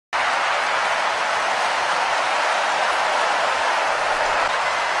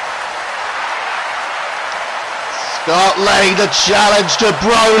Scott laying the challenge to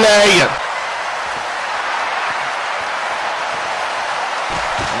Broly.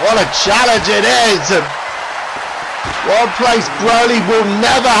 What a challenge it is. One place Broly will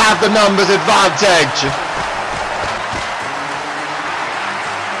never have the numbers advantage.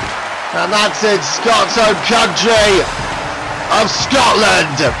 And that's in Scott's own country of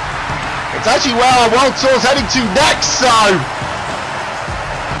Scotland. It's actually where our World Tour's heading to next, so...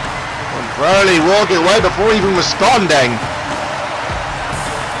 Broly walking away before even responding.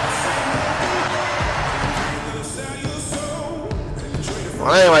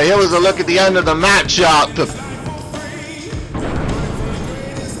 Well, anyway, here was a look at the end of the matchup.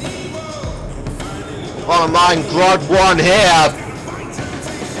 Bottom line, Grodd won here.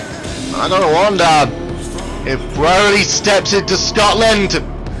 I don't wonder if Broly steps into Scotland,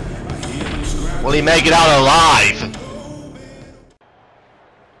 will he make it out alive?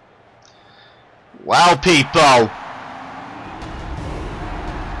 Well, people,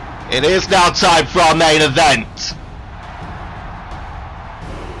 it is now time for our main event.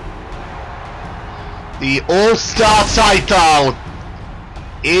 The All Star Title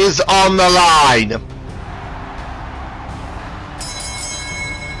is on the line.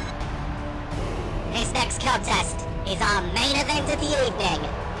 This next contest is our main event of the evening.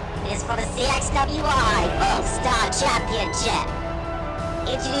 It is for the CXWI All Star Championship.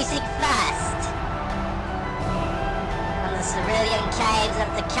 Introducing first, from the cerulean caves of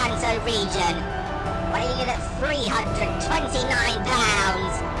the Kanto region, weighing in at 329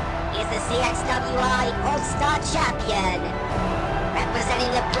 pounds, is the CXWI All Star Champion,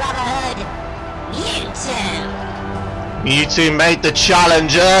 representing the Brotherhood, Mewtwo. Mewtwo made the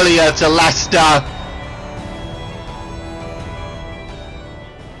challenge earlier to Leicester.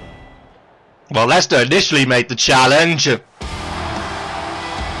 Well, Leicester initially made the challenge.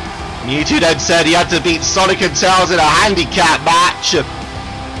 Mewtwo then said he had to beat Sonic and Tails in a handicap match.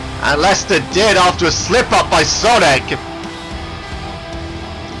 And Leicester did after a slip-up by Sonic.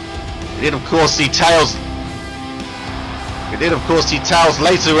 We did of course see Tails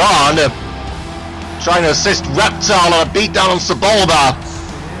later on, trying to assist Reptile on a beatdown on Sebulba.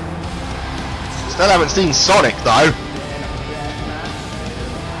 Still haven't seen Sonic though.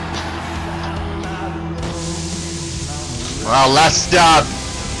 Well, Leicester,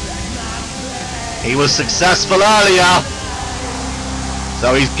 he was successful earlier,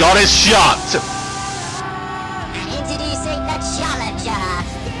 so he's got his shot. Introducing the challenger,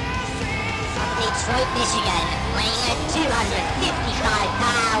 from Detroit, Michigan, weighing at 255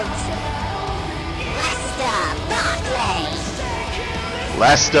 pounds,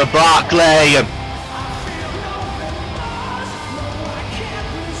 Lester Barkley.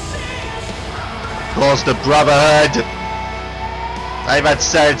 Of course, the Brotherhood, they've had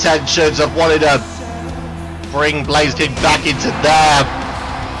set intentions of wanting to bring Blaziken back into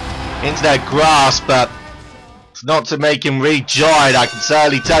their grasp, but it's not to make him rejoin, I can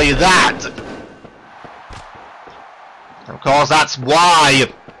certainly tell you that. Of course, that's why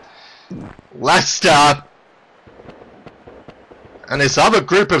Leicester and this other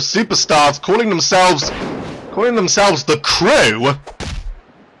group of superstars calling themselves the Crew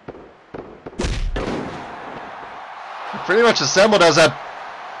pretty much assembled as a,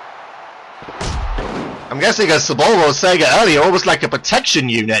 I'm guessing as Sebulba was saying it earlier, almost like a protection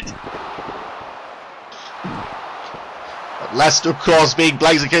unit. But Leicester, of course, being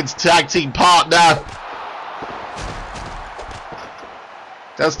Blaziken's tag team partner,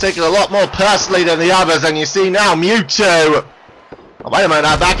 does take it a lot more personally than the others, and you see now Mewtwo. Oh, wait a minute,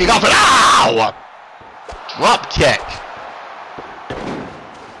 now backing off and ow! Drop kick.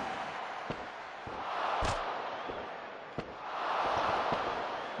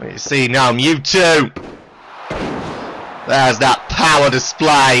 You see now Mewtwo. There's that power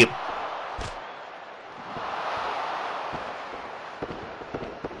display.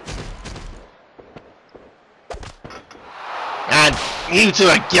 And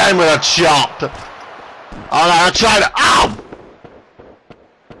Mewtwo again with a chop. Oh no, I'm trying to, ow!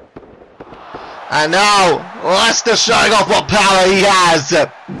 And now Leicester showing off what power he has.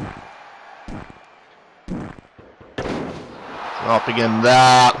 Dropping him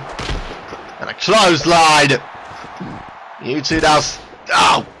there. And a clothesline. Mewtwo now,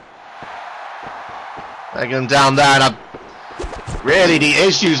 oh! Taking him down there. And really the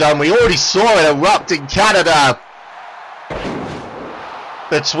issues, and we already saw it erupt in Canada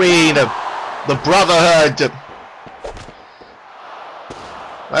between the Brotherhood,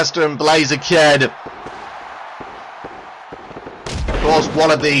 Leicester and Blaziken. Of course,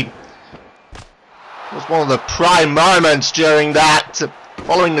 one of the prime moments during that,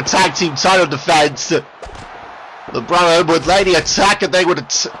 following the tag team title defense. the Brotherhood would lay the attack, and they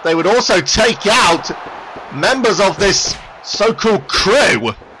would also take out members of this so-called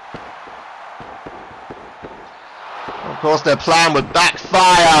crew. Of course, their plan would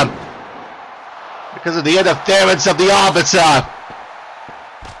backfire because of the interference of the Arbiter.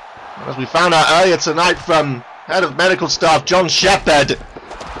 As we found out earlier tonight from Head of Medical Staff John Shepard,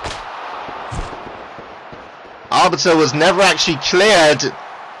 Arbiter was never actually cleared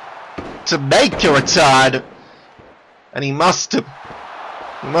to make a return, and he must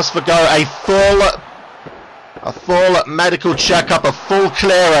forgo a full medical checkup, a full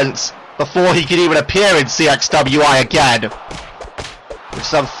clearance before he could even appear in CXWI again. Which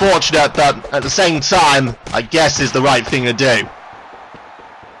is unfortunate, but at the same time, I guess is the right thing to do.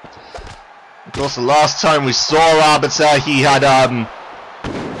 Of course, the last time we saw Arbiter, he had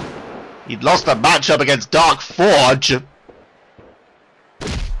he'd lost a matchup against Dark Forge. 1,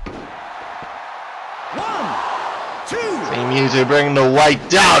 2. Team Mewtwo bringing the weight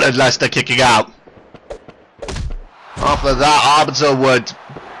down and Leicester kicking out. After that,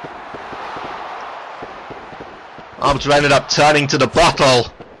 Arbiter ended up turning to the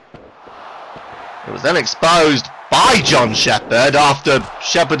bottle. It was then exposed by John Shepard after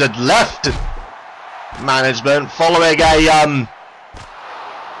Shepard had left management following a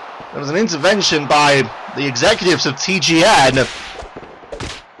there was an intervention by the executives of TGN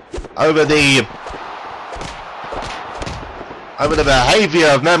over the behaviour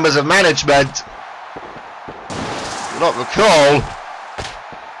of members of management. Do not recall.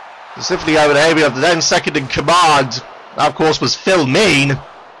 Specifically over the behaviour of the then second in command. That of course was Phil Mean.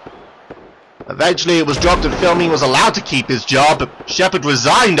 Eventually it was dropped and Phil Mean was allowed to keep his job. Shepard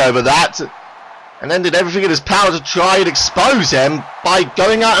resigned over that and then did everything in his power to try and expose him by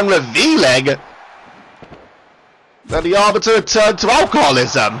going out and revealing that the Arbiter had turned to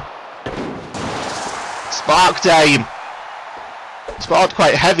alcoholism. Sparked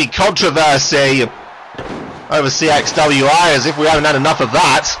quite heavy controversy over CXWI, as if we haven't had enough of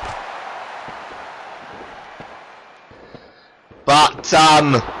that. But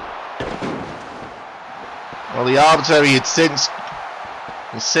well, the Arbiter had since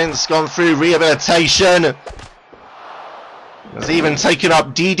gone through rehabilitation. Has even taken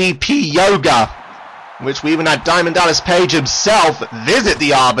up DDP yoga, which we even had Diamond Dallas Page himself visit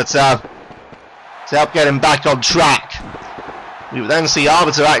the Arbiter to help get him back on track. We would then see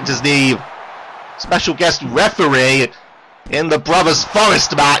Arbiter act as the special guest referee in the Brothers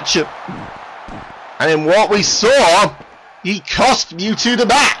Forest match, and in what we saw, he cost Mewtwo the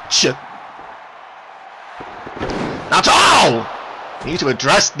match. Not all! Mewtwo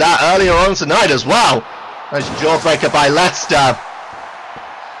addressed that earlier on tonight as well. Nice jawbreaker by Leicester.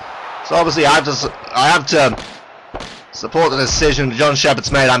 So obviously I have to support the decision John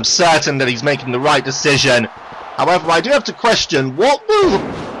Shepard's made. I'm certain that he's making the right decision. However, I do have to question, what will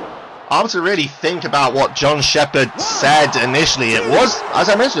Arbiter really think about what John Shepard said initially? It was, as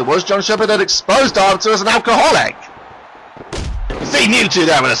I mentioned, it was John Shepard that exposed Arbiter as an alcoholic. See Mewtwo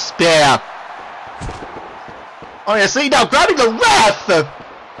there with a spear. Oh yeah, see now grabbing the ref.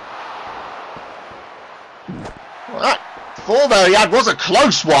 Well, that fall there he had was a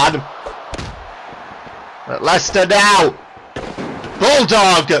close one. But Leicester now.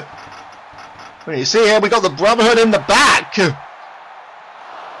 Bulldog. Well, you see here we got the Brotherhood in the back. They're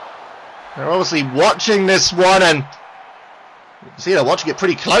obviously watching this one, and you can see they're watching it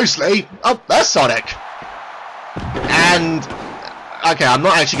pretty closely. Oh, there's Sonic. And okay, I'm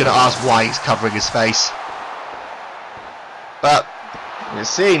not actually going to ask why he's covering his face. But you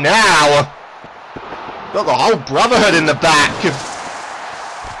see now, got the whole Brotherhood in the back.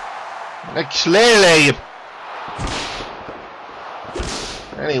 They're clearly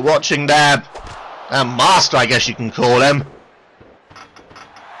really watching their master, I guess you can call him.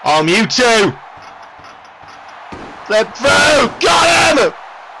 Oh, Mewtwo! Flip through! Got him!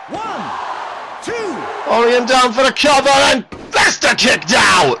 1, 2. Following him down for the cover, and Leicester kicked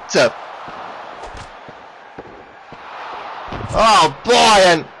out! Oh boy,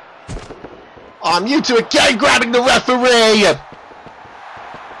 and Mewtwo again grabbing the referee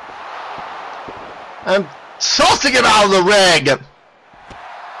and tossing him out of the ring.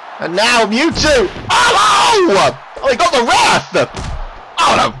 And now Mewtwo, oh, he got the ref.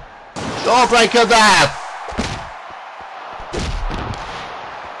 Oh no, jawbreaker there.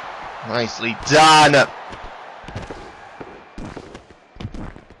 Nicely done.